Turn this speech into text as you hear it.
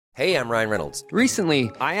Hey, I'm Ryan Reynolds.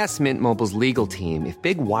 Recently, I asked Mint Mobile's legal team if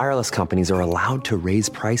big wireless companies are allowed to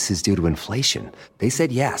raise prices due to inflation. They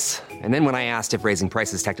said yes. And then when I asked if raising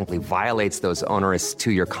prices technically violates those onerous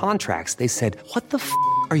 2-year contracts, they said, "What the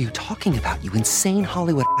are you talking about, you insane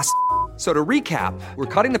Hollywood ass?" So to recap,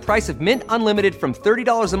 we're cutting the price of Mint Unlimited from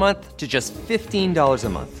 $30 a month to just $15 a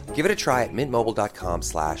month. Give it a try at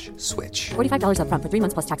mintmobile.com/switch. $45 up front for 3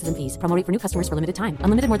 months plus taxes and fees. Promo rate for new customers for limited time.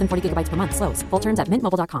 Unlimited more than 40 gigabytes per month. Slows full terms at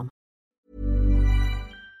mintmobile.com.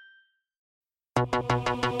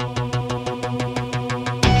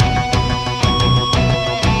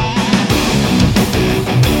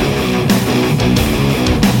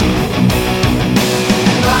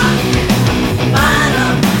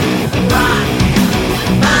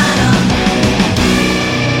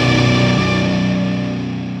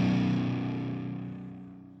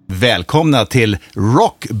 Välkomna till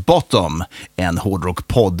Rock Bottom, en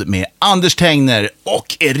hårdrockpodd med Anders Tengner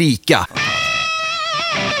och Erika.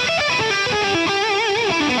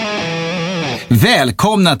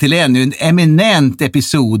 Välkomna till ännu en eminent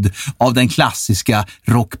episod av den klassiska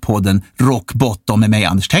rockpodden Rock Bottom med mig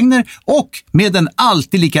Anders Tengner och med den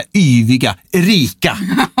alltid lika yviga Erika.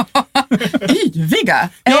 Yviga?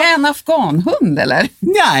 Är jag en afghanhund eller?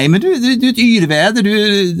 Nej, men du är ett yrväder.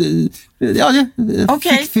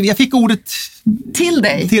 Jag fick ordet till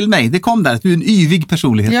dig. Till mig. Det kom där. Du är en yvig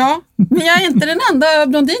personlighet. Ja, men jag är inte den enda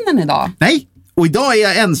blondinen idag. Nej, och idag är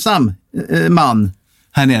jag ensam man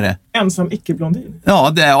här nere. Ensam icke-blondin?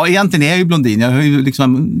 Ja, egentligen är jag ju blondin. Jag har ju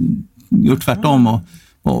liksom gjort tvärtom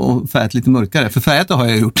och färgat lite mörkare. För färgat har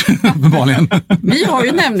jag gjort, uppenbarligen. Vi har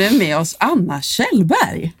ju nämligen med oss Anna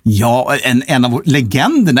Kjellberg. Ja, en av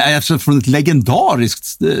legenderna, alltså från ett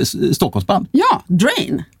legendariskt Stockholmsband. Ja,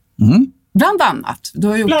 Drain. Bland annat. Du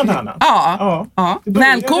har gjort... Bland annat? Ja.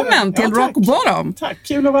 Välkommen till Rock Bottom. Tack,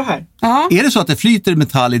 kul att vara här. Ja. Är det så att det flyter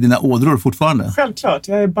metall i dina ådror fortfarande? Självklart,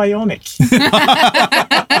 jag är bionic.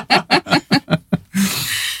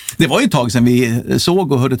 Det var ju ett tag sedan vi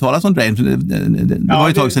såg och hörde talas om Drain. Det var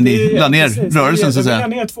ju ett tag sedan ni la ner rörelsen. Vi la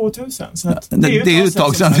ner 2000. Så att det är ju ett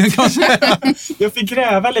tag sedan. Jag fick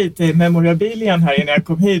gräva lite i memorabilien här innan jag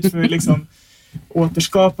kom hit för att liksom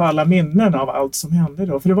återskapa alla minnen av allt som hände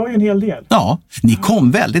då. För det var ju en hel del. Ja, ni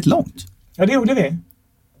kom väldigt långt. Ja, det gjorde vi.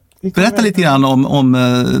 Berätta lite grann om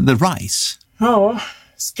The Rise. Ja,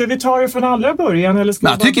 ska vi ta det från allra början? Eller ska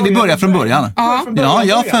jag tycker vi börjar från början. Ja,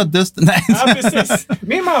 jag föddes... Nej. Ja, precis.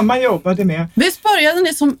 Min mamma jobbade med... Visst började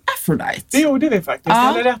ni som Aphrodite? Det gjorde vi faktiskt.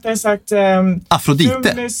 Ja. Eller rättare sagt...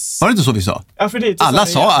 Afrodite. Var det inte så vi sa? Afrodite. Alla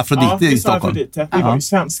sa Afrodite i Stockholm. Afrodite. Vi var ju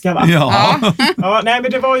svenska, va? Ja. Nej,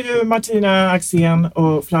 men det var ju Martina Axén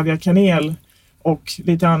och Flavia Kanel och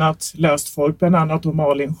lite annat löst folk. Bland annat och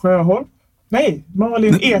Malin Sjöholm. Nej,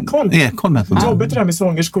 Malin Ekholm. Jobbigt det där med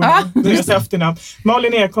sångerskorna. Deras efternamn.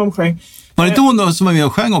 Malin Ekholm sjöng. Var det inte hon som var med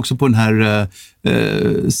och sjöng också på den här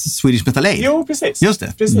Swedish Metal Aid? Jo, precis. Just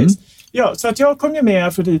det. Precis. Ja, så att jag kom ju med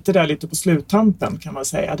Afrodite där lite på sluttampen kan man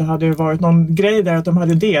säga. Det hade varit någon grej där att de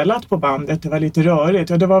hade delat på bandet. Det var lite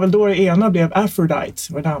rörigt. Och det var väl då det ena blev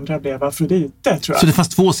Aphrodite och det andra blev Afrodite, tror jag. Så det fanns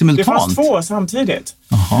två simultant? Det fanns två samtidigt.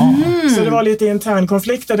 Aha. Så det var lite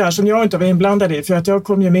internkonflikter där som jag inte var inblandad i. För att jag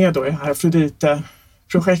kom ju med då i det här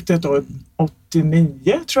Afrodite-projektet då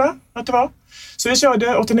 89, tror jag att det var. Så vi körde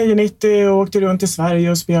 89-90 och åkte runt i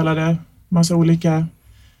Sverige och spelade massa olika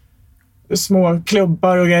små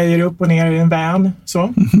klubbar och grejer upp och ner i en van.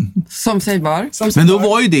 Så. Som sig var. Men då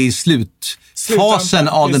var ju det i slutfasen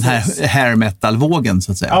av den här hair metal-vågen,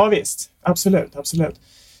 så att säga. Ja, visst. Absolut.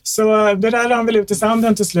 Så det där rann väl ut i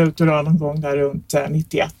sanden till slut och då någon gång där runt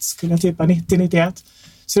 91. Skulle jag tippa 90-91.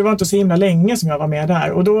 Så det var inte så himla länge som jag var med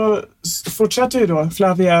där. Och då fortsatte ju då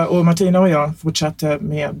Flavia och Martina och jag fortsatte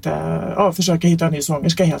med försöka hitta en ny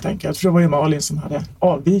sångerska helt enkelt. För det var ju Malin som hade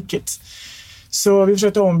avvikit. Så vi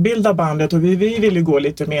försökte ombilda bandet och vi ville gå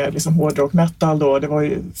lite mer liksom hårdrock metal då. Det var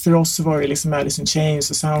ju, för oss var det liksom Alice in Chains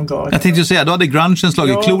och Soundgarden. Jag tänkte ju säga, då hade grungen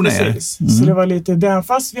slagit klorna i er. Så det var lite där,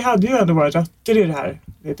 fast vi hade ju ändå våra rötter i det här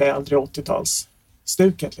lite äldre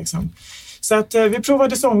 80-talsstuket liksom. Så att vi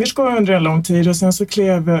provade sångerskor under en lång tid och sen så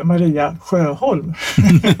klev Maria Sjöholm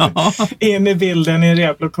in i bilden i en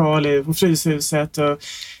replokal på Fryshuset och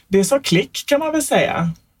det sa klick kan man väl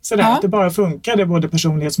säga. Så att det bara funkade både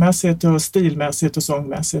personlighetsmässigt och stilmässigt och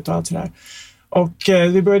sångmässigt och allt sådär. Och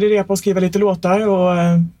vi började repa och skriva lite låtar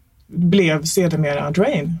och blev sedermera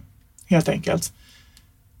Drain helt enkelt.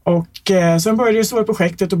 Och sen började det stora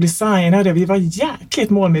projektet att bli signade. Vi var jäkligt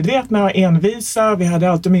målmedvetna och envisa. Vi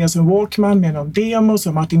hade alltid med oss en Walkman med någon demo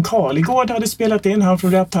som Martin Karligård hade spelat in, han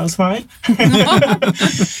från Berättar Smile.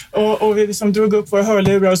 och vi liksom drog upp våra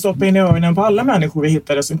hörlurar och stoppade in i öronen på alla människor vi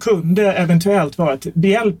hittade som kunde eventuellt vara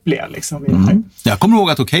behjälpliga liksom, i det här. Jag kommer ihåg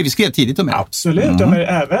att vi skrev tidigt om det. Absolut, men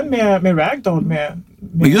även med Ragdoll, med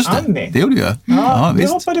just det, Annie. Det gjorde jag. Ja, det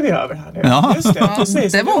visst. hoppade vi över här nu. Ja. Just det,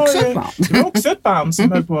 precis. Det var också ett band. Det var också ett band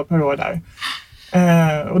som höll på ett par år där.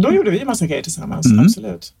 Och då gjorde vi en massa grejer tillsammans,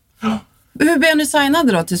 absolut. Hur blev ni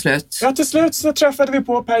signade då till slut? Ja, till slut så träffade vi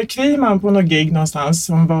på Per Kviman på någon gig någonstans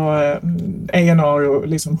som var A&R och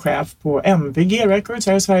liksom chef på MVG Records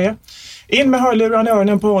här i Sverige. In med hörlurarna i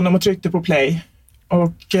öronen på honom och tryckte på play.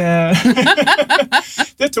 Och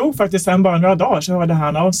det tog faktiskt sen bara några dagar så hörde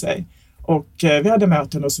han av sig. Och vi hade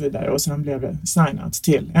möten och så vidare och sen blev det signat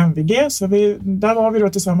till MVG. Så där var vi då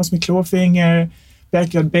tillsammans med Clawfinger,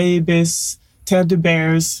 Backyard Babies, Teddy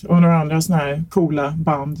Bears och några andra såna här coola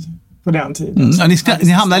band på den tiden. Ja,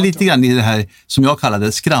 ni hamnade lite grann i det här som jag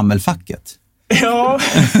kallade skrammelfacket. Ja,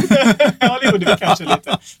 det gjorde vi kanske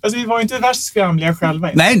lite. Alltså, vi var inte värst skramliga själva.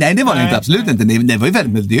 Nej, det var det inte, absolut inte. Det var ju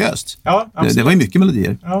väldigt melodiöst. Ja, det var ju mycket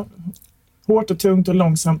melodier. Ja, hårt och tungt och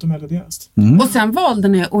långsamt och melodiöst. Och sen valde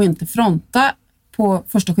ni att inte fronta på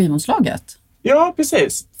första skivomslaget. Ja,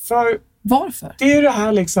 precis. Varför? Det är ju det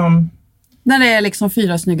här liksom... När det är liksom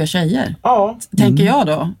 4 snygga tjejer. Ja. Tänker jag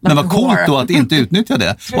då. Men vad coolt då att inte utnyttja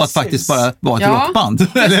det. Och att faktiskt bara vara ett rockband.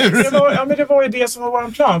 Det var ju det som var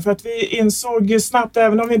vår plan. För att vi insåg snabbt,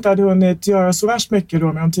 även om vi inte hade hunnit göra så värst mycket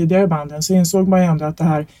då med de tidigare banden, så insåg man ju ändå att det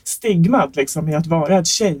här stigmat liksom i att vara ett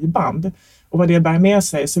tjejband och vad det bär med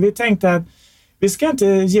sig. Så vi tänkte att vi ska inte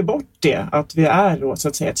ge bort det, att vi är då, så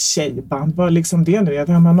att säga, ett tjejband. Vad liksom det nu är?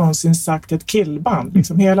 Vem har någonsin sagt ett killband?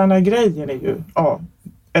 Liksom, hela den här grejen är ju...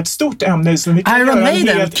 ett stort ämne som vi kan Iron göra Maiden,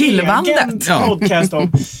 en helt killbandet. egen podcast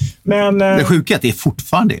om. Men, det sjuka är att det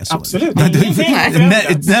fortfarande är så. Absolut.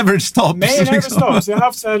 It never stops. Nej, it never stops. Jag har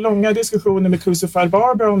haft så här långa diskussioner med Crucified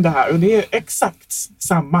Barber om det här och det är exakt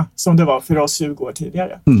samma som det var för oss 20 år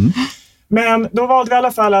tidigare. Men då valde vi i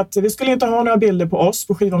alla fall att vi skulle inte ha några bilder på oss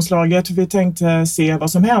på skivomslaget. Vi tänkte se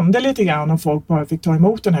vad som hände lite grann om folk bara fick ta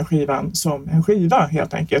emot den här skivan som en skiva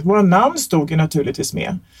helt enkelt. Våra namn stod ju naturligtvis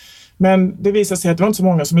med. Men det visade sig att det var inte så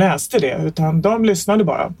många som läste det, utan de lyssnade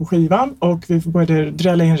bara på skivan och vi började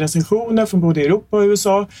drälla in recensioner från både Europa och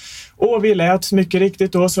USA. Och vi lät mycket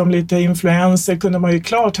riktigt då som lite influenser kunde man ju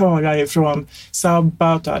klart höra ifrån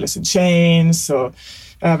Sabbath och Alice in Chains och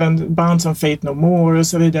även band som Fate No More och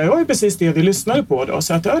så vidare. Det var ju precis det vi lyssnade på då,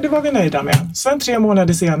 så att, det var vi nöjda med. Sen 3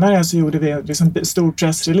 månader senare så gjorde vi liksom stor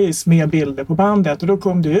pressrelease med bilder på bandet och då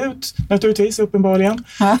kom det ut, naturligtvis uppenbarligen.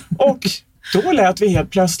 Och då lät vi helt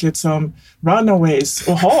plötsligt som Runaways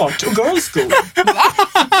och Heart och Girls School.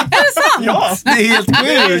 Är det sant? Ja, det är helt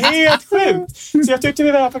sjukt. Det är helt sjukt. Så jag tyckte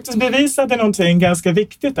vi faktiskt bevisade någonting ganska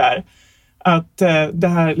viktigt där. Att det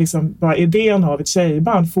här liksom, bara idén av ett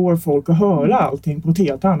tjejband får folk att höra allting på ett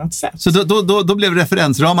helt annat sätt. Så då blev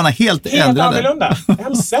referensramarna helt ändrade? Helt annorlunda.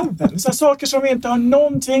 L7. Så saker som vi inte har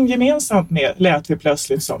någonting gemensamt med lät vi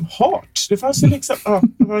plötsligt som Heart. Det fanns ju liksom,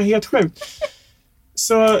 det var helt sjukt.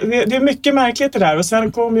 Så det är mycket märkligt det där. Och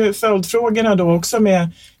sen kom ju följdfrågorna då också med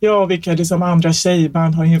vilka liksom andra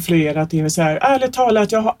tjejband har influerat det. Så här, ärligt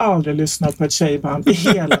talat, jag har aldrig lyssnat på ett tjejband i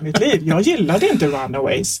hela mitt liv. Jag gillade inte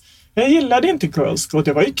Runaways. Jag gillade inte Girls School.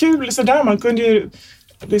 Det var ju kul så där. Man kunde ju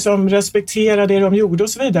liksom respektera det de gjorde och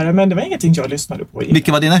så vidare. Men det var ingenting jag lyssnade på.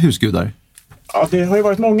 Vilka var dina husgudar? Ja, det har ju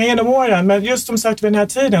varit många genom åren. Men just som sagt vid den här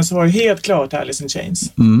tiden så var det helt klart Alice in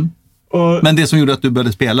Chains. Men det som gjorde att du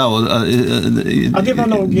började spela det var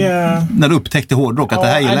nog... när du upptäckte hårdrock, att det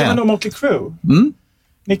här gillar jag. Det var nog Motley Crue.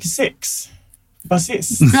 Nicky Six.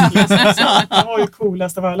 Basist. Det var ju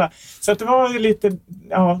coolast av alla. Så att det var ju lite...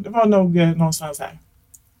 det var nog någonstans här.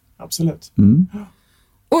 Absolut.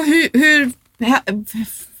 Och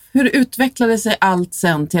hur utvecklade sig allt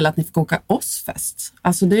sen till att ni fick åka Ozzfest?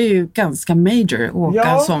 Alltså det är ju ganska major att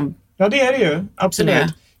åka som... Ja, det är det ju.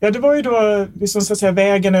 Absolut. Ja, det var ju då liksom, så att säga,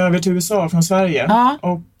 vägen över till USA från Sverige.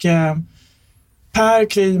 Och Per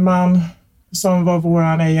Kviman som var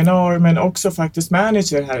våran A&R men också faktiskt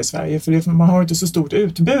manager här i Sverige. För man har inte så stort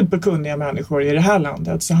utbud på kunniga människor i det här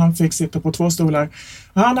landet. Så han fick sitta på 2 stolar.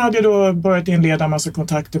 Och han hade då börjat inleda en massa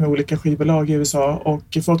kontakter med olika skivbolag i USA.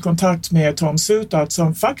 Och fått kontakt med Tom Sutat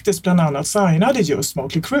som faktiskt bland annat signade just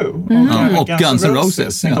Motley Crue. Och Guns N'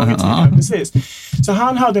 Roses. Precis. Så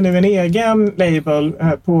han hade nu en egen label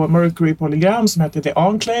på Mercury Polygram som hette The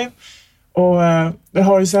Enclave. Och det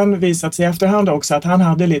har ju sen visat sig i efterhand också att han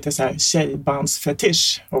hade lite så här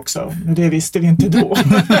tjejbandsfetisch också. Men det visste vi inte då.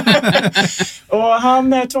 Och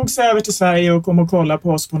han tog sig över till Sverige och kom och kollade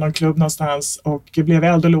på oss på någon klubb någonstans. Och blev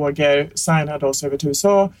eld och lågor, signade oss över till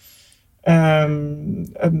USA.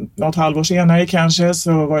 Något halvår senare kanske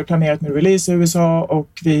så var det planerat med release i USA. Och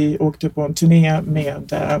vi åkte på en turné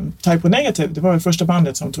med Type O Negative. Det var det första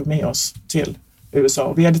bandet som tog med oss till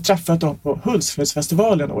USA. Vi hade träffat dem på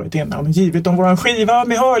Hultsfredsfestivalen året innan och givit dem våran skiva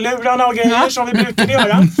med hörlurarna och grejer som vi brukade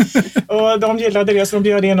göra. Och de gillade det så de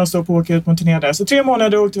bjöd in oss då på att åka ut på en turné där. Så 3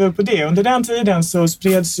 månader åkte vi upp på det. Under den tiden så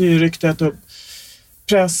spreds ju ryktet och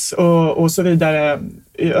press och så vidare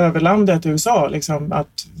över landet i USA. Liksom,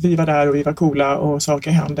 att vi var där och vi var coola och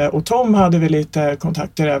saker hände. Och Tom hade väl lite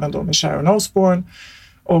kontakter även då med Sharon Osbourne.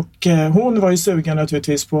 Och hon var ju sugen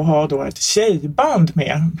naturligtvis på att ha då ett tjejband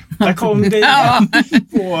med. Där kom det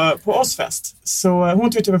på Ozfest. Så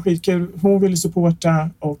hon tyckte det var skitkul. Hon ville supporta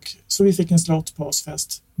och så vi fick en slott på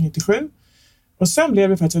Ozfest 97. Och sen blev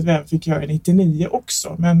det faktiskt att vi även fick göra 99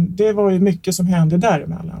 också. Men det var ju mycket som hände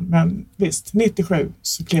däremellan. Men visst, 97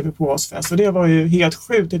 så klev vi på Ozfest. Och det var ju helt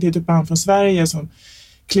sjukt. Ett litet band från Sverige som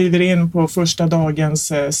kliver in på första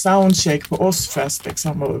dagens soundcheck på Ozfest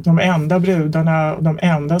liksom, och de enda brudarna och de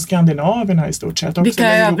enda skandinaverna i stort sett.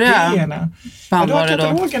 Vilka övriga band var det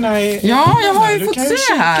då? Ja, jag har ju fått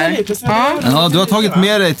se här. Ja, du har tagit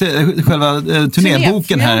med dig till själva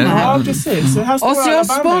turnéboken här. Ja, precis. Ozzy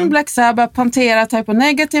Osbourne, Black Sabbath, Pantera, Type O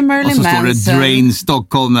Negative, Marilyn Manson. Och så står det Drain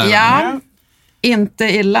Stockholm. Ja, inte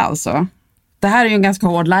illa alltså. Det här är ju en ganska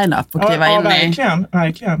hård line-up att kliva in i.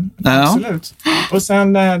 Verkligen. Ja. Absolut. Och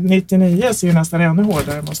sen 99 så är ju nästan ännu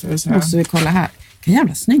hårdare måste jag säga. Måste vi kolla här. Vilka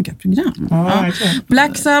jävla snygga program. Ja, verkligen.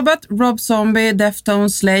 Black Sabbath, Rob Zombie,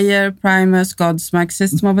 Deftones, Slayer, Primus, Godsmack,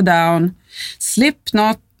 System of a Down,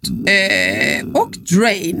 Slipknot och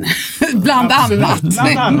Drain. Bland annat.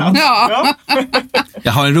 Ja.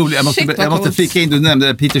 Jag har en rolig, jag måste flika in, du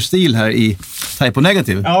nämnde Peter Steele här i Type O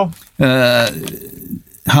Negative. Ja.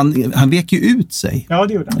 Han vek ju ut sig. Ja,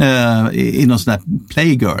 det gjorde han. I någon sån här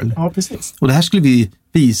Playgirl. Ja, precis. Och det här skulle vi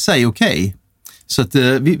visa i Okej. Så att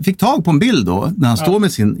vi fick tag på en bild då när han står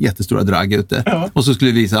med sin jättestora drag ute. Ja. Och så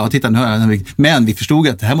skulle vi visa, titta nu här. Men vi förstod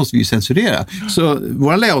att det här måste vi ju censurera. Så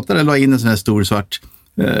våra layoutare la in en sån här stor svart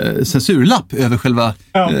censurlapp över själva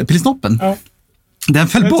pilsnoppen. Ja. Den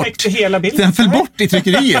föll bort i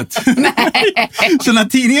tryckeriet. Så när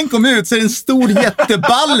tidningen kom ut så är det en stor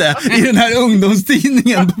jätteballe i den här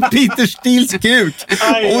ungdomstidningen på Peter Steels kuk.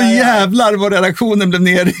 Och jävlar vad redaktionen blev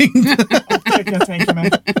nerringd. Det kan jag tänka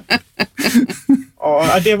mig.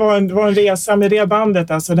 Ja, det var en resa med det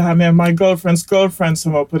bandet. Alltså det här med My Girlfriend's Girlfriend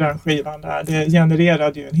som var på den skivan där. Det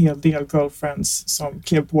genererade ju en hel del girlfriends som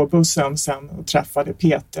klev på bussen sen och träffade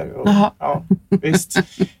Peter. Och, ja, visst.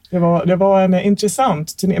 Det var en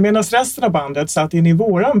intressant turné. Medan resten av bandet satt in i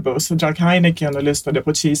våran buss och drack Heineken och lyssnade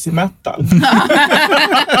på cheesy metal.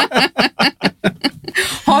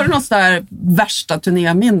 Har du något där värsta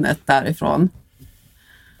turnéminnet därifrån?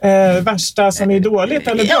 Värsta som är dåligt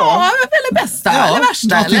eller bra? Ja, eller bästa eller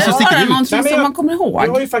värsta. Eller var det någonting som man kommer ihåg?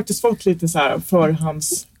 Jag har ju faktiskt fått lite så här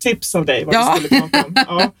förhandstips av dig vad vi skulle prata om.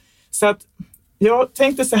 Ja. Så att jag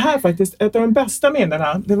tänkte så här faktiskt, ett av de bästa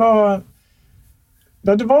minnena, det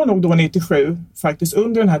var nog då 97 faktiskt.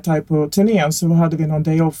 Under den här Type O-turnén så hade vi någon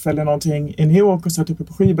day off eller någonting i New York och satt uppe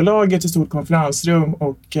på skivbolaget i ett stort konferensrum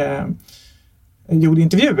och gjorde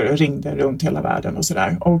intervjuer och ringde runt hela världen och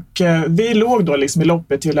sådär. Och vi låg då liksom i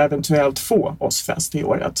loppet till eventuellt få Ozfest i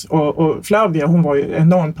året. Och Flavia, hon var ju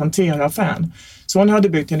enorm Pantera-fan. Så hon hade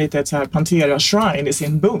byggt en litet så här Pantera-shrine i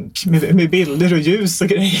sin bunk med bilder och ljus och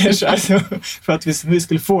grejer så här, för att vi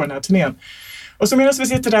skulle få den här turnén. Och så medan vi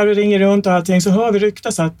sitter där och ringer runt och allting så hör vi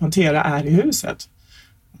ryktas att Pantera är i huset.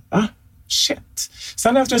 Va? Shit.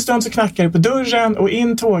 Sen efter en stund så knackar det på dörren och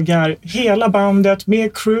in tågar hela bandet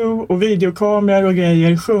med crew och videokameror och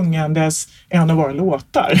grejer sjungandes en av våra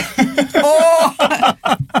låtar.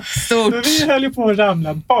 Stort. Vi höll ju på att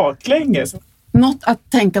ramla baklänges. Något att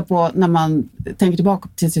tänka på när man tänker tillbaka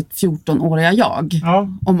till sitt 14-åriga jag. Ja.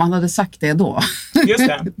 Om man hade sagt det då. Just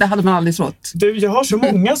det. Det hade man aldrig trott. Du, jag har så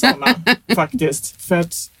många sådana faktiskt. För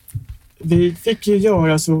att vi fick ju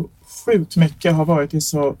göra så sjukt mycket. Har varit i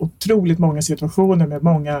så otroligt många situationer med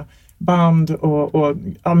många band och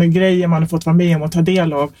med grejer man har fått vara med om och ta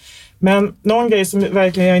del av. Men någon grej som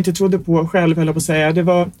verkligen jag inte trodde på själv, eller på att säga, det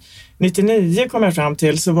var 99 kom jag fram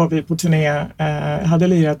till, så var vi på turné, hade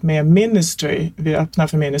lirat med Ministry. Vi öppnade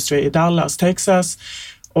för Ministry i Dallas, Texas.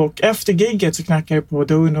 Och efter gigget så knackar det på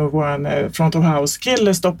dörren och vår front of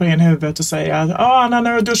house-kille stoppar in huvudet och säger att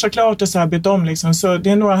när du duschar klart och så här bytt om liksom. Så det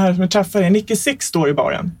är några här som träffar dig. Nicky Six står i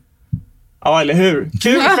baren. Ja, eller hur?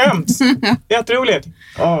 Kul skämt. Jätteroligt.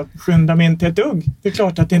 Ja, skynda mig inte ett dugg. Det är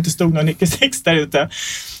klart att det inte stod någon Nicky Six där ute.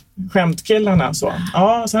 Skämtkillarna så.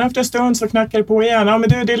 Ja, sen efter en stund så knackar det på igen. Ja, men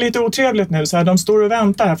du, det är lite otrevligt nu. Så här, de står och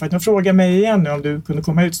väntar här för att de frågar mig igen nu om du kunde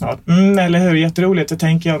komma ut snart. Eller hur? Jätteroligt. Det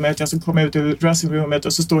tänker jag med att jag ska komma ut ur dressingroomet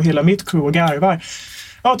och så står hela mitt crew och garvar.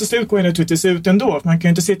 Ja, till slut går jag naturligtvis ut ändå. Man kan ju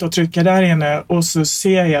inte sitta och trycka där inne och så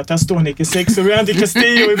ser jag att där står Nicky Six och Randy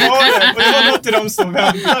Castillo i baren. Och då låter de så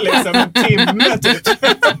vänta liksom en timme typ.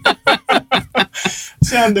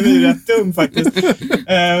 Kände mig rätt dum faktiskt.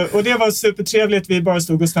 Och det var supertrevligt. Vi bara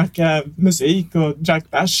stod och snackade musik och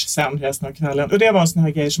drack bärs sen resten av kvällen. Och det var en sån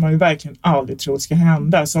här grej som man ju verkligen aldrig trott ska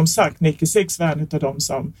hända. Som sagt, Nicky Six var en av dem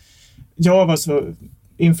som jag var så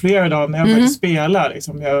influerad av när jag började spela.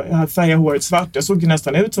 Liksom. Jag hade färgat håret svart. Jag såg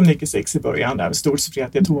nästan ut som Nicky Six i början där med stort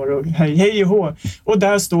spretigt hår och hej och hå. Och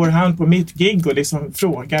där står han på mitt gig och liksom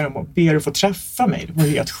frågar om och ber att få träffa mig. Det var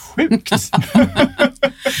helt sjukt.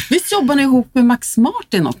 Visst jobbar ni ihop med Max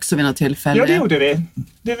Martin också vid något tillfälle? Ja, det gjorde vi.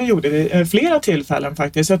 Det gjorde vi. Flera tillfällen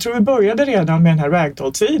faktiskt. Jag tror vi började redan med den här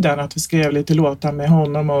ragdoll-tiden att vi skrev lite låtar med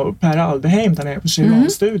honom och Per Alderheim där nere på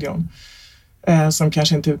Chiron-studion. Som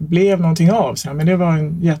kanske inte blev någonting av sen, men det var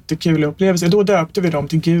en jättekul upplevelse. Då döpte vi dem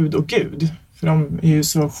till Gud och Gud, för de är ju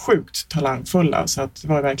så sjukt talangfulla så att det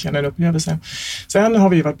var verkligen en upplevelse. Sen har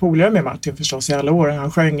vi varit polare med Martin förstås i alla år.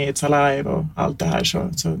 Han sjöng i It's Alive och allt det här,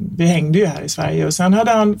 så vi hängde ju här i Sverige. Och sen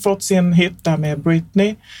hade han fått sin hit där med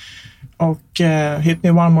Britney och Hit Me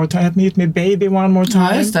One More Time, Hit Me Baby One More Time.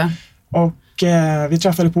 Ja, just det. Och vi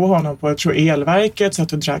träffade på honom på, jag tror, elverket,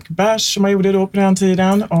 satt och drack bärs som man gjorde då på den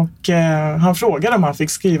tiden. Och han frågade om han fick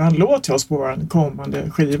skriva en låt till oss på vår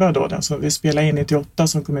kommande skiva då, den som vi spelade in 98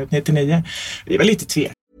 som kom ut 99. Vi var lite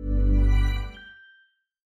tveksamma.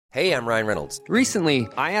 Hey, I'm Ryan Reynolds. Recently,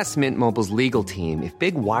 I asked Mint Mobile's legal team if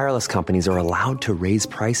big wireless companies are allowed to raise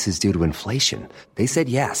prices due to inflation. They said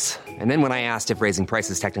yes. And then when I asked if raising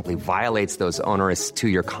prices technically violates those onerous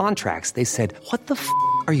two-year contracts, they said, "What the f***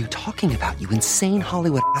 are you talking about, you insane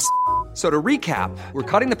Hollywood ass?" So to recap,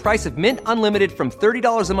 we're cutting the price of Mint Unlimited from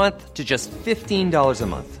 $30 a month to just $15 a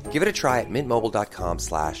month. Give it a try at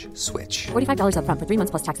mintmobile.com/switch. $45 up front for 3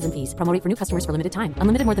 months plus taxes and fees. Promo rate for new customers for limited time.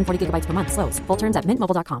 Unlimited more than 40 gigabytes per month. Slows full terms at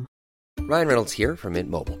mintmobile.com. Ryan Reynolds here from Mint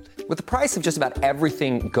Mobile. With the price of just about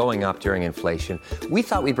everything going up during inflation, we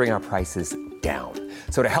thought we'd bring our prices down.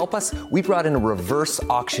 So to help us, we brought in a reverse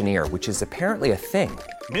auctioneer, which is apparently a thing.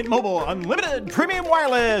 Mint Mobile Unlimited Premium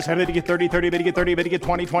Wireless. How to get 30, 30, bit to get 30, bit to get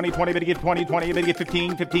 20, 20, 20, bit to get 20, 20, bit to get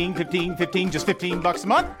 15, 15, 15, 15, just $15 a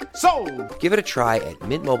month. Sold! Give it a try at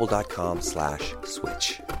mintmobile.com/switch.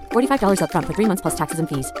 $45 up front for 3 months plus taxes and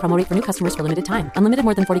fees. Promo rate for new customers for limited time. Unlimited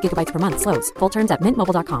more than 40 gigabytes per month. Slows full terms at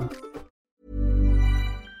mintmobile.com.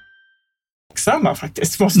 Samma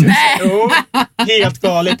faktiskt, måste jag säga. Jo, helt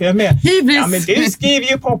galet det med. Ja, men du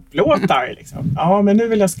skriver ju poplåtar liksom. Ja, men nu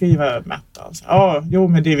vill jag skriva metal. Ja, jo,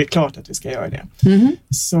 men det är väl klart att vi ska göra det.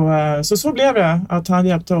 Så blev det att han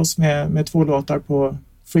hjälpte oss med 2 låtar på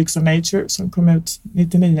Freaks of Nature som kom ut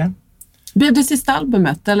 99. Blev det sista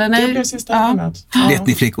albumet? Eller nej? Det blev sista albumet. Ja. Vet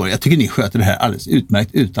ni flickor, jag tycker ni sköter det här alldeles utmärkt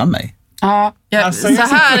utan mig. Ja, alltså, så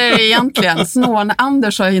här är det egentligen. Snåren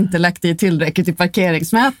Anders har inte lagt i tillräckligt i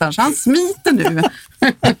parkeringsmätaren, så han smiter nu.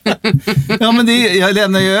 Ja, men jag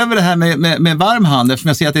lämnar ju över det här med varm hand eftersom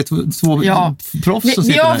jag ser att det är två proffs som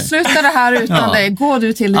sitter här. Vi avslutar det här utan dig. Gå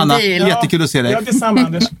du till Anna, din bil. jättekul att se dig. Ja, detsamma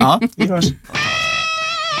Anders. Ja. Vi hörs.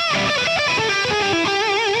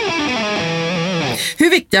 Hur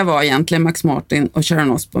viktiga var egentligen Max Martin och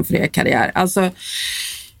Sharon Osbourne för er karriär? Alltså,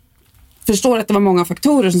 förstår att det var många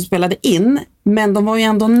faktorer som spelade in, men de var ju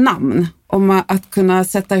ändå namn. Om att kunna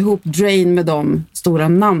sätta ihop Drain med de stora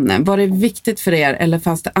namnen. Var det viktigt för er eller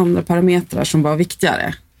fanns det andra parametrar som var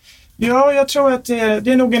viktigare? Ja, jag tror att det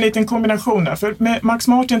är nog en liten kombination där. För med Max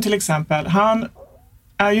Martin till exempel, han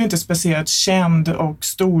är ju inte speciellt känd och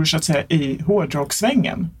stor så att säga i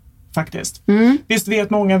hårdrocksvängen faktiskt. Visst vet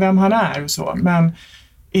många vem han är och så, men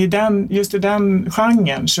just i den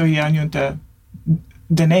genren så är han ju inte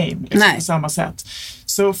the name liksom, på samma sätt.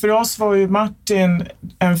 Så för oss var ju Martin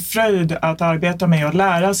en fröjd att arbeta med och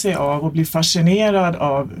lära sig av och bli fascinerad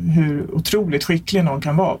av hur otroligt skicklig någon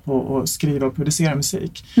kan vara på att skriva och producera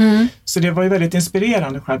musik. Så det var ju väldigt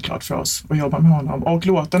inspirerande självklart för oss att jobba med honom. Och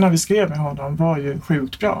låtarna vi skrev med honom var ju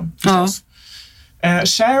sjukt bra förstås.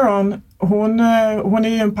 Sharon hon är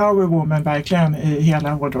ju en powerwoman verkligen i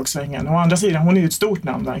hela hårdrocksvängen. Å andra sidan, hon är ju ett stort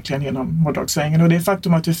namn verkligen inom hårdrocksvängen. Och det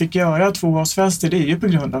faktum att vi fick göra 2 årsfester, det är ju på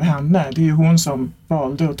grund av henne. Det är ju hon som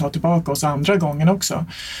valde att ta tillbaka oss andra gången också.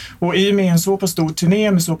 Och i och med en så pass stor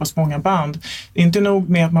turné med så pass många band, inte nog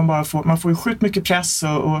med att man får ju sjukt mycket press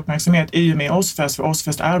och uppmärksamhet i och med Ozzfest, för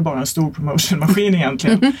Ozzfest är bara en stor promotionmaskin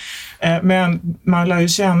egentligen. Men man lär ju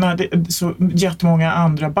känna så jättemånga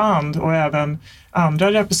andra band och även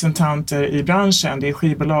andra representanter i branschen. Det är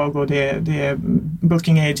skivbolag och det är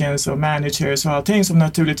booking agents och managers och allting som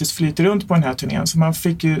naturligtvis flyter runt på den här turnén. Så man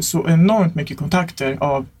fick ju så enormt mycket kontakter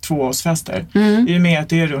av 2 årsfester. I och med att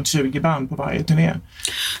det är runt 20 band på varje turné.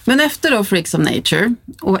 Men efter då Freaks of Nature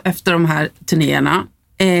och efter de här turnéerna,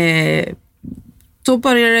 då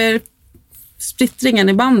började splittringen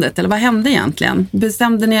i bandet, eller vad hände egentligen?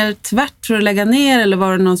 Bestämde ni er tvärt för att lägga ner, eller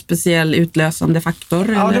var det någon speciell utlösande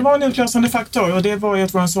faktor? Ja, eller? det var en utlösande faktor, och det var ju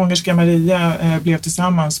att vår sångerska Maria blev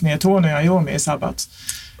tillsammans med Tony Iommi i Sabbat.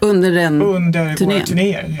 Under våra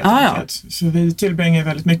turnéer helt enkelt. Så vi tillbringade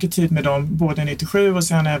väldigt mycket tid med dem, både 97 och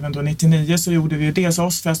sen även då 99 så gjorde vi dels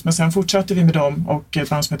Ozzfest, men sen fortsatte vi med dem och ett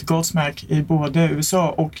band som heter Godsmack i både USA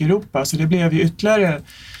och Europa, så det blev ju ytterligare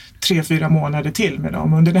 3-4 månader till med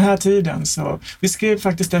dem. Under den här tiden så vi skrev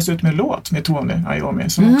faktiskt dessutom en låt med Tony Iommi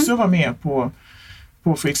som också var med på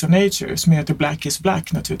Freaks of Nature, som heter Black is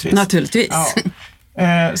Black naturligtvis. Ja.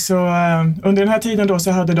 Så under den här tiden då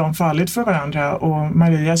så hade de fallit för varandra, och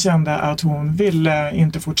Maria kände att hon ville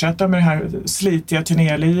inte fortsätta med det här slitiga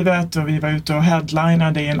turnélivet, och vi var ute och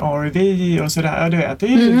headlinade i en RV och sådär. Ja, du vet, det är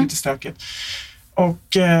ju lite stökigt.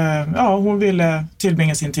 Och hon ville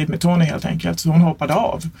tillbringa sin tid med Tony helt enkelt, så hon hoppade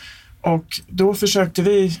av. Och då försökte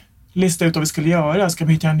vi lista ut vad vi skulle göra. Ska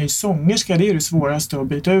vi hitta en ny sångerska? Det är det svåraste att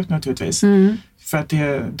byta ut naturligtvis. För att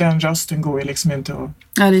den rösten går ju liksom inte att...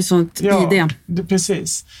 Ja, det är sånt idé.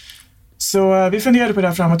 Precis. Så vi funderade på det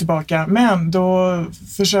här fram och tillbaka, men då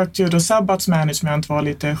försökte ju då Sabbats management vara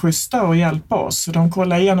lite schyssta och hjälpa oss. Så de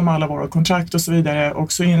kollade igenom alla våra kontrakt och så vidare,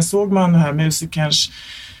 och så insåg man den här musikerns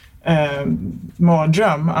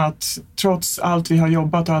mardröm att trots allt vi har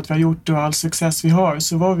jobbat och allt vi har gjort och all success vi har,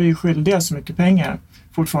 så var vi skyldiga så mycket pengar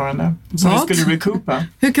fortfarande som vi skulle recoupa.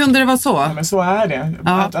 Hur kunde det vara så? Ja, men så är det.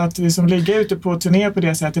 Ja. Att vi som ligger ute på turné på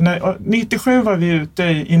det sättet. 97 var vi ute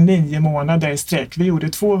i 9 månader i sträck. Vi gjorde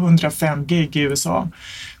 205 gig i USA.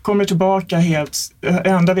 Kommer tillbaka helt,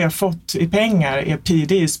 enda vi har fått i pengar är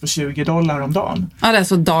PDs på $20 om dagen. Ja, det är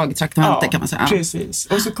så dagtraktamente kan man säga. Ja, precis.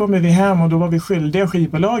 Och så kommer vi hem och då var vi skyldiga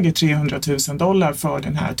skivbolaget $300,000 för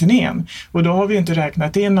den här turnén. Och då har vi inte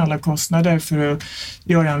räknat in alla kostnader för att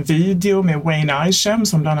göra en video med Wayne Isham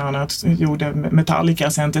som bland annat gjorde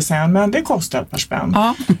Metallica sen till sen, men det kostar ett par spänn.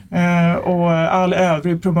 Ja. Och all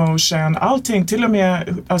övrig promotion, allting, till och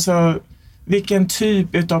med alltså vilken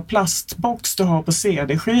typ av plastbox du har på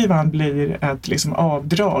CD-skivan blir ett liksom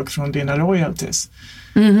avdrag från dina royalties.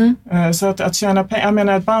 Så att tjäna pengar, jag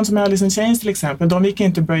menar ett band som Alice in Chains till exempel, de gick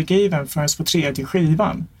inte break-even förrän på 3:e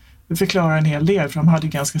skivan. Det förklarar en hel del, för de hade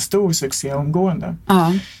ganska stor succé omgående.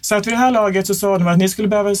 Så att vid det här laget så sa de att ni skulle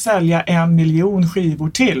behöva sälja 1 miljon skivor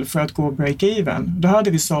till för att gå break-even. Då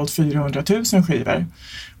hade vi sålt 400 000 skivor.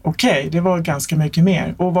 Okej, det var ganska mycket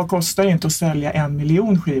mer. Och vad kostar det inte att sälja 1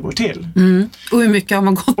 miljon skivor till? Och hur mycket har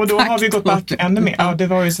man gått back? Och då har vi gått back ännu mer. Ja, det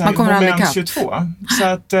var ju så här moment 22. Så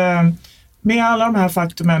att med alla de här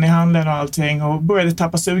faktumen i handeln och allting, och började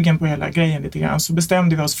tappa sugen på hela grejen lite grann, så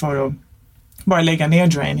bestämde vi oss för att bara lägga ner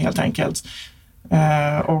Drain helt enkelt.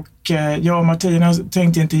 Och jag och Martina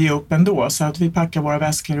tänkte inte ge upp ändå, så att vi packade våra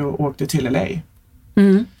väskor och åkte till LA.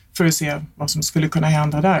 För att se vad som skulle kunna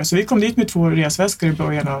hända där. Så vi kom dit med 2 resväskor i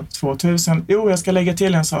början av 2000. Jo, jag ska lägga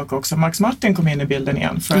till en sak också. Max Martin kom in i bilden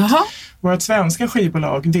igen. För att vårt svenska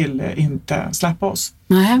skivbolag ville inte släppa oss.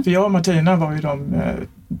 För jag och Martina var ju de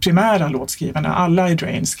primära låtskrivarna. Alla i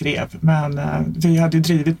Drain skrev. Men vi hade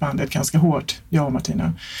drivit bandet ganska hårt, jag och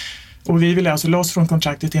Martina. Och vi ville alltså loss från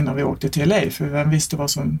kontraktet innan vi åkte till LA, för vem visste vad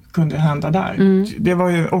som kunde hända där. Det var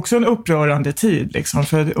ju också en upprörande tid liksom,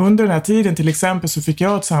 för under den här tiden till exempel så fick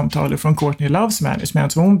jag ett samtal från Courtney Loves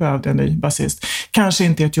management, så hon behövde en ny basist. Kanske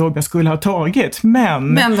inte ett jobb jag skulle ha tagit,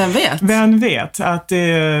 men vem vet att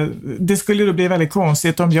det skulle då bli väldigt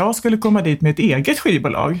konstigt om jag skulle komma dit med ett eget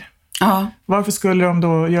skivbolag. Varför skulle de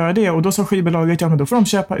då göra det? Och då sa skivbolaget, ja men då får de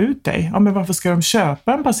köpa ut dig. Ja, men varför ska de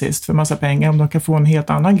köpa en basist för massa pengar om de kan få en helt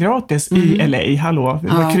annan gratis i LA? Hallå,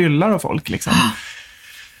 vad kryllar av folk liksom.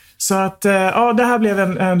 Så att det här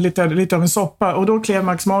blev lite av en soppa, och då klev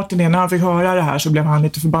Max Martin in. När han fick höra det här så blev han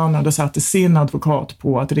lite förbannad och satte sin advokat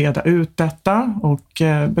på att reda ut detta och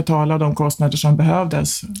betala de kostnader som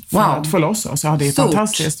behövdes för att få loss oss. Ja, det är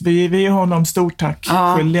fantastiskt. Vi är honom stort tack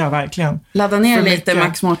skyldiga, verkligen. Ladda ner lite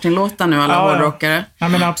Max Martin-låtar nu, alla hårdrockare. Ja,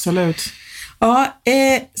 men absolut. Ja,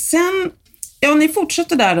 sen, ni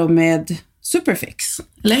fortsätter där då med Superfix,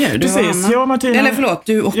 eller hur? Precis, jag och Martina... Eller förlåt,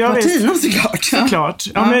 du och Martina såklart. Såklart.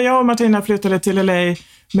 Ja, men jag och Martina flyttade till LA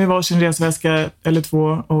med varsin resväska eller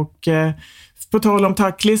 2, och på tal om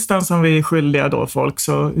tacklistan som vi är skyldiga då folk,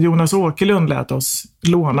 så Jonas Åkerlund lät oss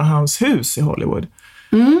låna hans hus i Hollywood.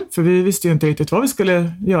 För vi visste ju inte riktigt vad vi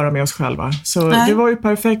skulle göra med oss själva. Så det var ju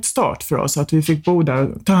perfekt start för oss att vi fick bo där,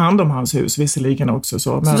 ta hand om hans hus visserligen också.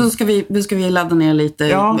 Så då ska vi ladda ner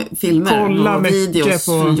lite filmer och videos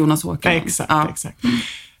från Jonas Åkerlund. Exakt.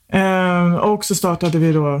 Och så startade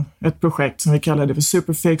vi då ett projekt som vi kallade för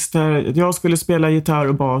Superfix, där jag skulle spela gitarr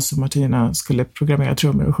och bas och Martina skulle programmera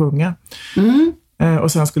trummor och sjunga.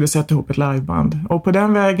 Och sen skulle vi sätta ihop ett liveband. Och på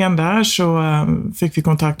den vägen där så fick vi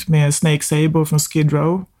kontakt med Snake Sabo från Skid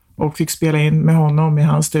Row och fick spela in med honom i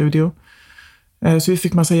hans studio. Så vi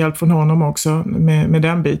fick massa hjälp från honom också med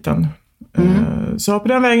den biten. Så på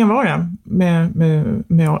den vägen var jag med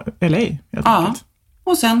LA helt enkelt.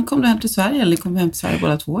 Och sen kom du hem till Sverige, eller kom du hem till Sverige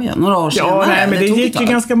båda två igen? Några år senare? Men det gick ju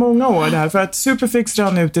ganska många år där. För att Superfix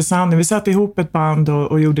rann ut i sanden. Vi satte ihop ett band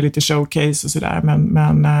och gjorde lite showcase och sådär.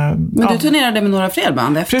 Men du turnerade med några fler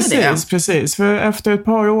band efter det? Precis. För efter ett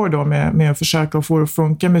par år då med att försöka få det att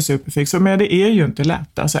funka med Superfix. Men det är ju inte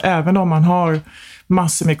lätt. Alltså, även om man har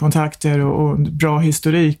massor med kontakter och bra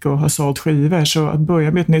historik och har sålt skivor, så att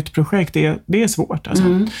börja med ett nytt projekt, det är svårt. Alltså.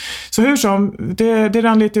 Så hur som, det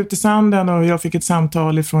rann lite ut i sanden, och jag fick ett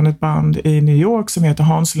samtal ifrån ett band i New York som heter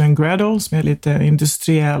Hansel and Gretel, som är lite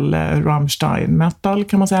industriell Rammstein metal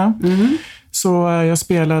kan man säga. Så jag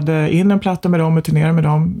spelade in en platta med dem och turnerade med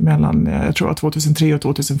dem mellan, jag tror 2003 och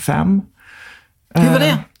 2005. Hur var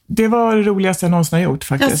det? Det var det roligaste jag någonsin har gjort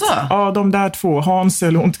faktiskt. Jaså? Ja, de där två,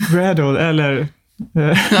 Hansel och Gretel, eller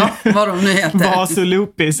vad de nu heter. Vas och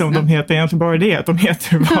Loopy, som de heter, egentligen bara det att de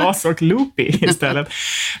heter Vas och Loopy istället.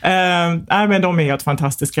 Men de är helt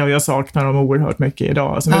fantastiska och jag saknar dem oerhört mycket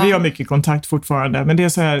idag. Alltså, men vi har mycket kontakt fortfarande. Men det är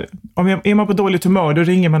så här, är man på dåligt humör, då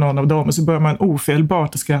ringer man någon av dem och så börjar man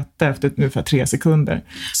ofelbart att skratta efter ungefär 3 sekunder.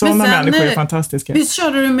 Sådana människor är fantastiska. Visst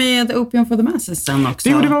körde du med Opium for the Masses sen också?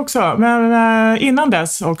 Det gjorde vi också, men innan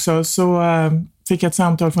dess också så... fick ett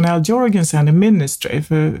samtal från Al Jorgensen i Ministry,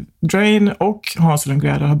 för Drain och Hansel and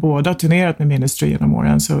Gretel har båda turnerat med Ministry genom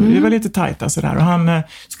åren, så vi var lite tajta sådär, och han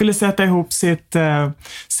skulle sätta ihop sitt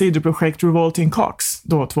sidoprojekt Revolting Cocks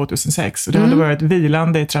då 2006, och det hade varit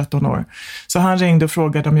vilande i 13 år, så han ringde och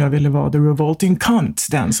frågade om jag ville vara The Revolting Cunt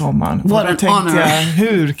den sommaren. Vad tänkte jag,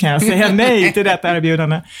 hur kan jag säga nej till detta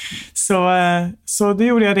erbjudande? Så det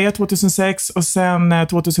gjorde jag det 2006, och sen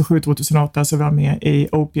 2007-2008 så var jag med i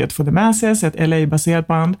Opium for the Masses, ett LA-baserat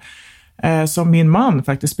band som min man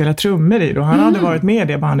faktiskt spelar trummor i. Han hade varit med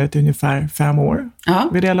i det bandet i ungefär 5 år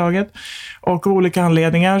vid det laget. Och av olika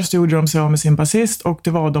anledningar så gjorde de sig av med sin basist, och det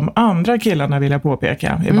var de andra killarna, vill jag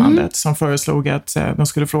påpeka, i bandet som föreslog att de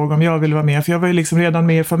skulle fråga om jag ville vara med. För jag var ju liksom redan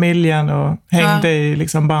med i familjen och hängde i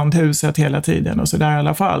liksom bandhuset hela tiden och så där i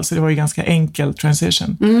alla fall. Så det var ju ganska enkel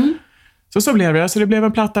transition. Så blev det. Så det blev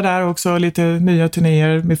en platta där också, lite nya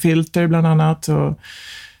turnéer med Filter bland annat och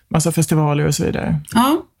massa festivaler och så vidare.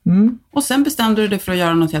 Ja, och sen bestämde du dig för att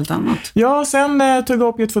göra något helt annat. Ja, sen tog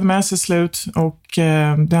Opium for the Masses slut, och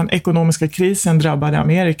den ekonomiska krisen drabbade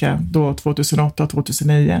Amerika då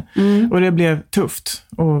 2008-2009. Och det blev tufft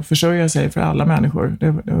att försörja sig för alla människor.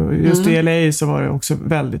 Just i LA så var det också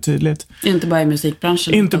väldigt tydligt. Inte bara i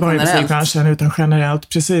musikbranschen. Inte bara i musikbranschen utan generellt,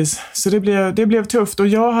 precis. Så det blev tufft, och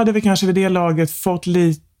jag hade väl kanske vid det laget fått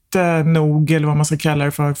lite nog, eller vad man ska kalla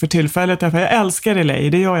det för tillfället. Därför jag älskar LA,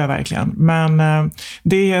 det gör jag verkligen. Men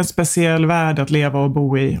det är en speciell värld att leva och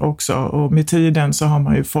bo i också. Och med tiden så har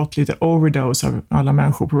man ju fått lite overdose av alla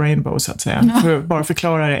människor på Rainbow, så att säga. För att bara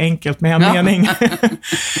förklara det enkelt med en mening.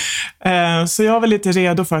 Så jag var lite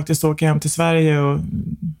redo faktiskt att åka hem till Sverige, och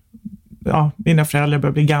mina föräldrar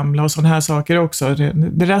börjar bli gamla och sådana här saker också.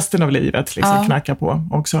 Det resten av livet liksom knackar på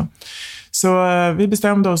också. Så vi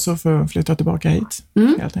bestämde oss för att flytta tillbaka hit,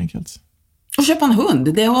 helt enkelt. Och köpa en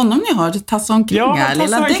hund, det är honom ni har, tassa omkring här,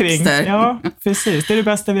 lilla Dexter. Ja, precis, det är det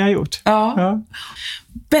bästa vi har gjort. Ja.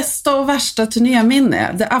 Bästa och värsta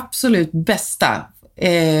turnéminne, det absolut bästa.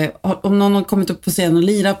 Om någon har kommit upp på scen och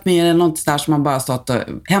lirat med er eller något där som man bara stått och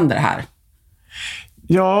händer det här.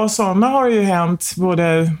 Ja, sådana har ju hänt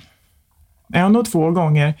både 1 och 2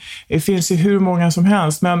 gånger. Det finns ju hur många som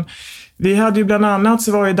helst, men vi hade ju bland annat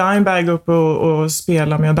så var ju Dimebag uppe och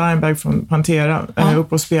spelade med Dimebag från Pantera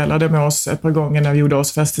uppe och spelade med oss ett par gånger när vi gjorde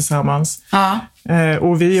oss fest tillsammans.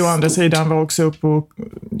 Och vi å andra sidan var också uppe och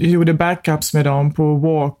gjorde backups med dem på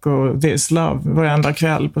Walk och This Love varenda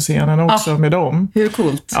kväll på scenen också med dem. Hur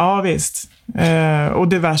coolt? Ja, visst. Och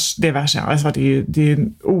det värsta, alltså det är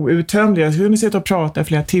outtömligt. Jag kunde sitta och prata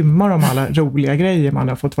flera timmar om alla roliga grejer man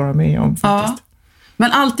har fått vara med om faktiskt. Ja.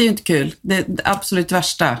 Men allt är ju inte kul. Det absolut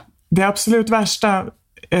värsta. Det absolut värsta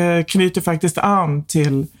knyter faktiskt an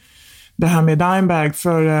till det här med Dimebag,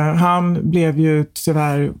 för han blev ju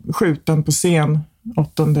tyvärr skjuten på scen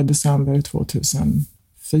 8 december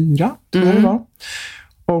 2004, tror jag det var.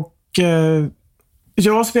 Och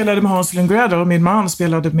jag spelade med Hans Lindgren och min man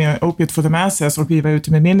spelade med Opiate for the Masses och vi var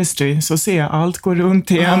ute med Ministry, så allt går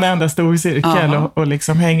runt i en enda stor cirkel och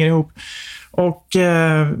liksom hänger ihop. Och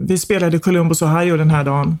vi spelade Columbus, Ohio den här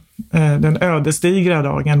dagen. Den ödesdigra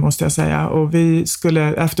dagen måste jag säga. Och vi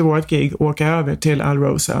skulle efter vårt gig åka över till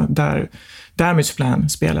Alrosa där Damageplan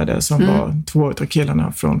spelade, som var 2 av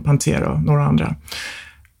killarna från Pantera och några andra.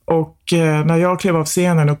 Och när jag klev av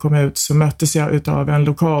scenen och kom ut så möttes jag utav en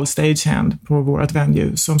lokal stagehand på vårt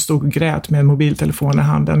venue som stod och grät med en mobiltelefon i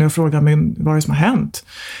handen. Och jag frågade mig vad det som har hänt.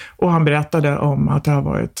 Och han berättade om att det har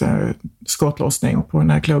varit skottlossning på den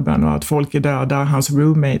här klubben och att folk är döda. Hans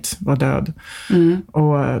roommate var död.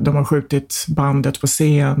 Och de har skjutit bandet på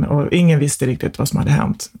scen och ingen visste riktigt vad som hade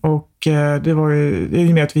hänt. Och det var ju i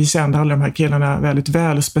och med att vi kände alla de här killarna väldigt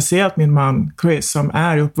väl. Speciellt min man Chris som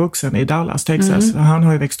är uppvuxen i Dallas, Texas. Han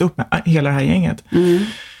har ju växt upp med hela det här gänget.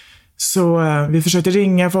 Så vi försökte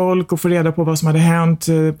ringa folk och få reda på vad som hade hänt.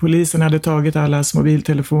 Polisen hade tagit allas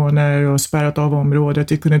mobiltelefoner och spärrat av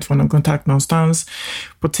området. Vi kunde inte få någon kontakt någonstans.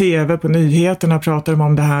 På tv, på nyheterna pratade de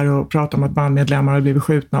om det här och pratade om att bandmedlemmar hade blivit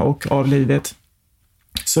skjutna och avlidit.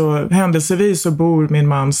 Så händelsevis så bor min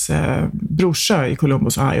mans brorsa i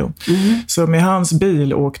Columbus, Ohio. Så med hans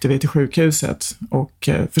bil åkte vi till sjukhuset och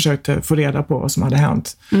försökte få reda på vad som hade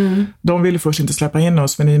hänt. De ville först inte släppa in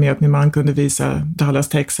oss, men i och med att min man kunde visa Dallas,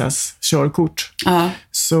 Texas körkort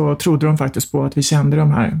så trodde de faktiskt på att vi kände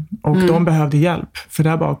de här. Och de behövde hjälp, för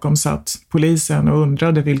där bakom satt polisen och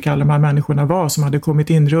undrade vilka alla de här människorna var som hade kommit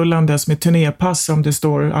inrullandes med turnépass som det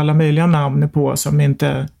står alla möjliga namn på som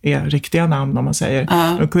inte är riktiga namn om man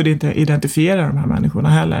säger. De kunde inte identifiera de här människorna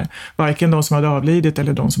heller. Varken de som hade avlidit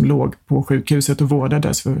eller de som låg på sjukhuset och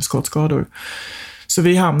vårdades för skottskador. Så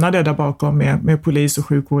vi hamnade där bakom med polis och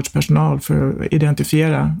sjukvårdspersonal för att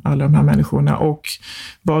identifiera alla de här människorna och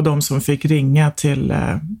var de som fick ringa till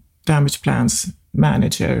Damageplans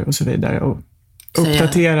manager och så vidare och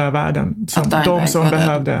uppdatera världen. De som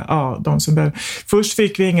behövde. Ja, de som behövde. Först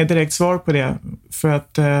fick vi inget direkt svar på det för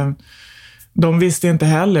att de visste inte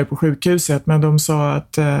heller på sjukhuset, men de sa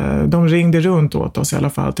att de ringde runt åt oss i alla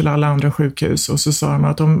fall till alla andra sjukhus och så sa de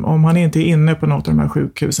att om han inte är inne på något av de här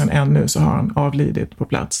sjukhusen ännu så har han avlidit på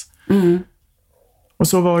plats. Och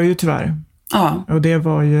så var det ju tyvärr. Och det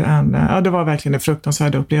var ju det var verkligen en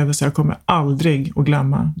fruktansvärd upplevelse. Jag kommer aldrig att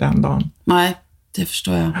glömma den dagen. Nej, det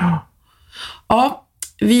förstår jag. Ja,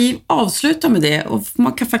 vi avslutar med det och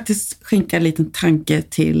man kan faktiskt skänka en liten tanke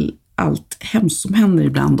till allt hemskt som händer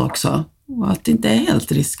ibland också. Och att det inte är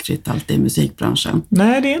helt riskfritt alltid i musikbranschen.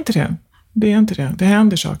 Nej, det är inte det. Det är inte det. Det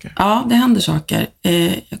händer saker. Ja, det händer saker.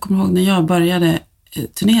 Jag kommer ihåg när jag började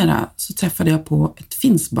turnera så träffade jag på ett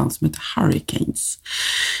finskt band som heter Hurricanes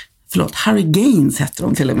heter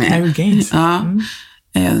de till och med. Hurricanes. Ja.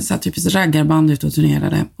 Så typiskt raggarband ute och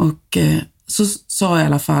turnerade. Och så sa i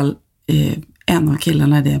alla fall en av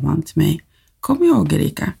killarna i det bandet till mig: kom ihåg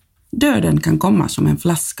Erika, döden kan komma som en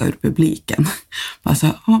flaska ur publiken. Alltså,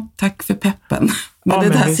 tack för peppen. Men det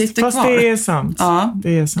där sitter kvar. Fast det är sant. Ja.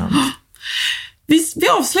 Det är sant. Vi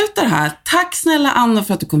avslutar här. Tack snälla Anna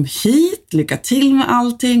för att du kom hit. Lycka till med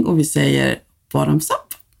allting. Och vi säger bottoms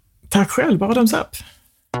up. Tack själv, bottoms up.